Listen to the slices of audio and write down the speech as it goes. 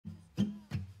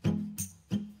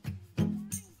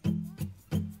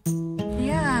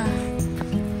Yeah.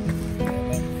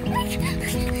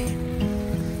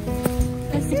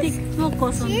 Let's take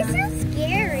focus on She's that. so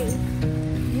scary.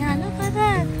 Yeah, look at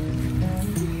that.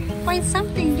 Find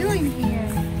something new in here.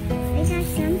 I got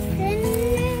something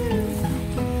new.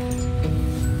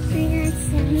 I got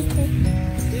something.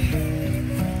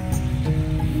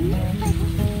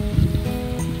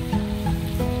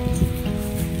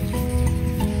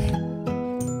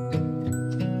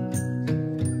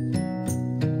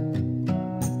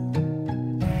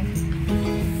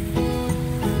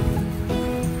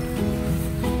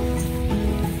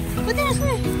 Put it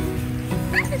aside.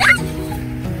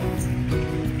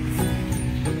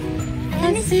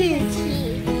 Let me see it.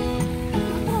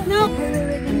 No,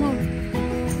 wait, no.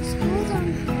 Hold on.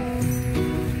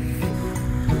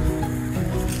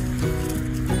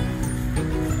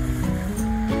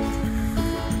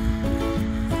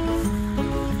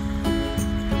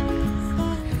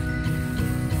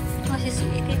 Oh, she's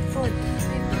eating food.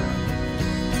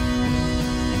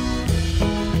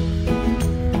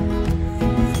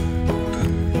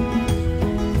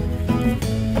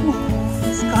 Oh,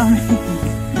 it's coming.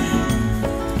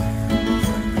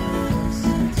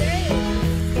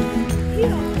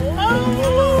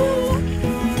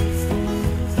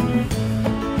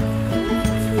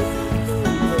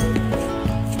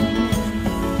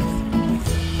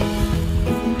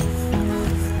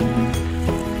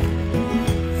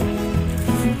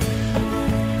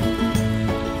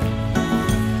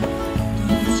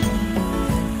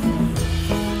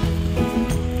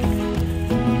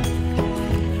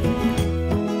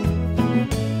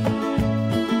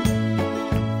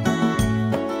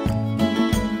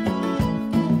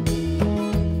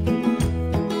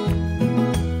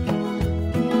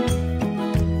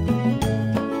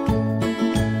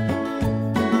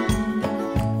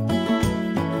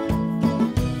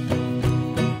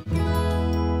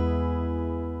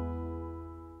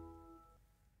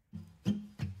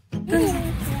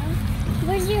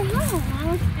 Where's your home?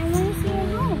 I want to see your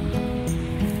home.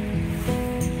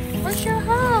 Where's your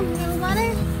home, little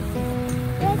buddy?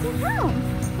 Where's your home?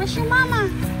 Where's your mama?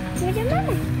 Where's your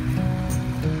mama?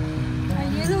 Are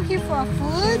you looking for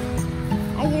food?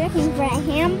 Are you looking for a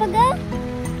hamburger?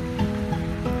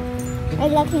 Are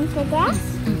you looking for grass?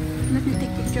 Let me take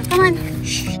a picture. Come on.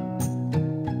 Shh.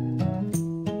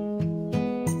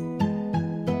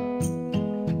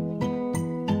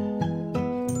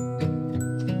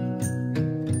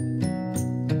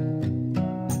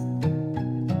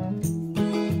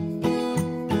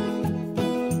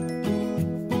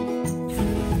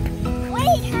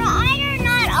 Wait, her eyes are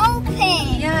not open.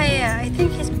 Yeah, I think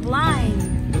he's blind.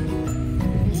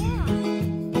 Yeah.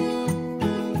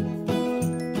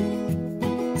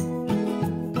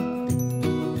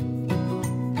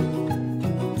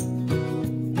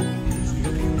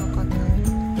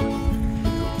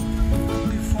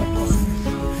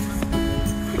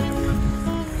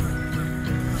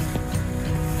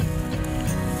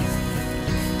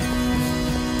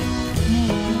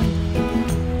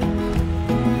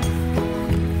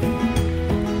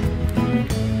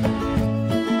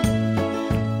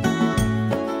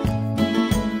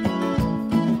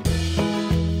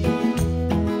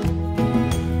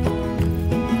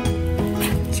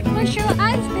 Where's your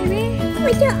eyes, baby?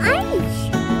 With your eyes.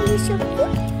 You're so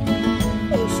cute.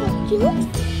 You're so cute.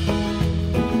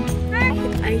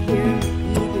 I hear.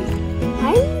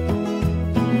 Hi.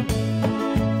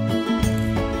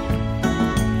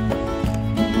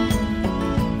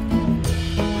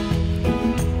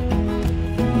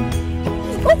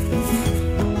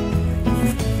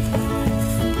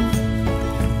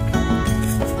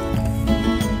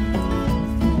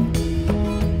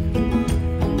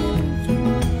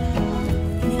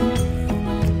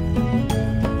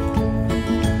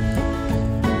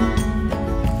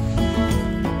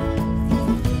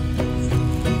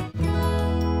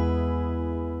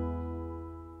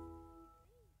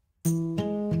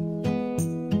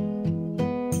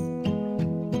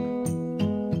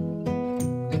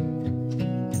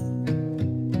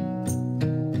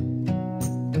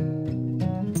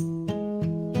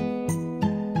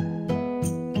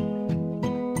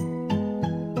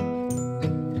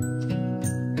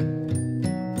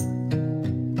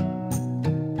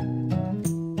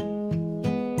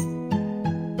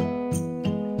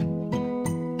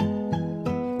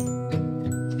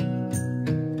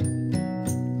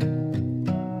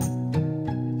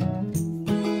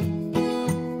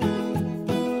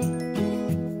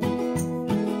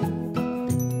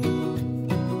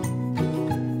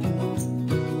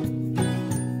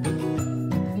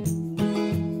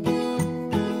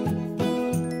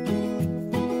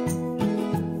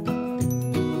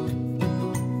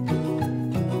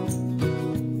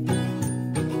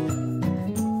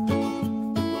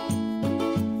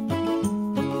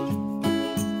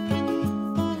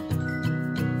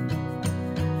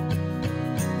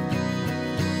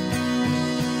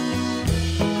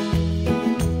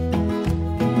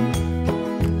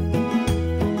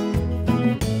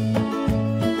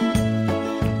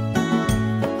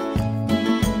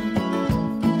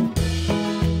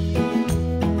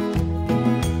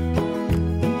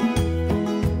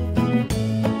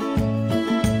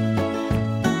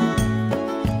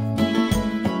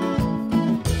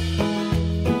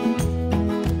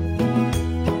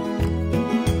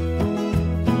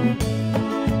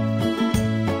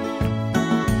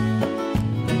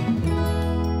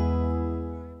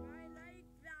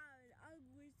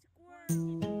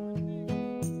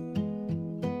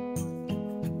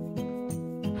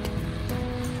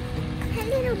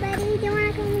 buddy. Do you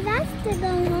want to come with us to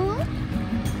go home?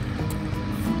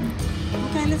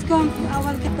 Okay, let's go. I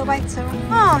will get the white zone.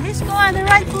 Oh, he's going the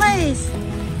right place.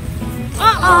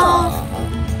 Uh-oh.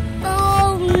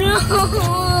 Oh no!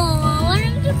 I want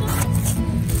him to go.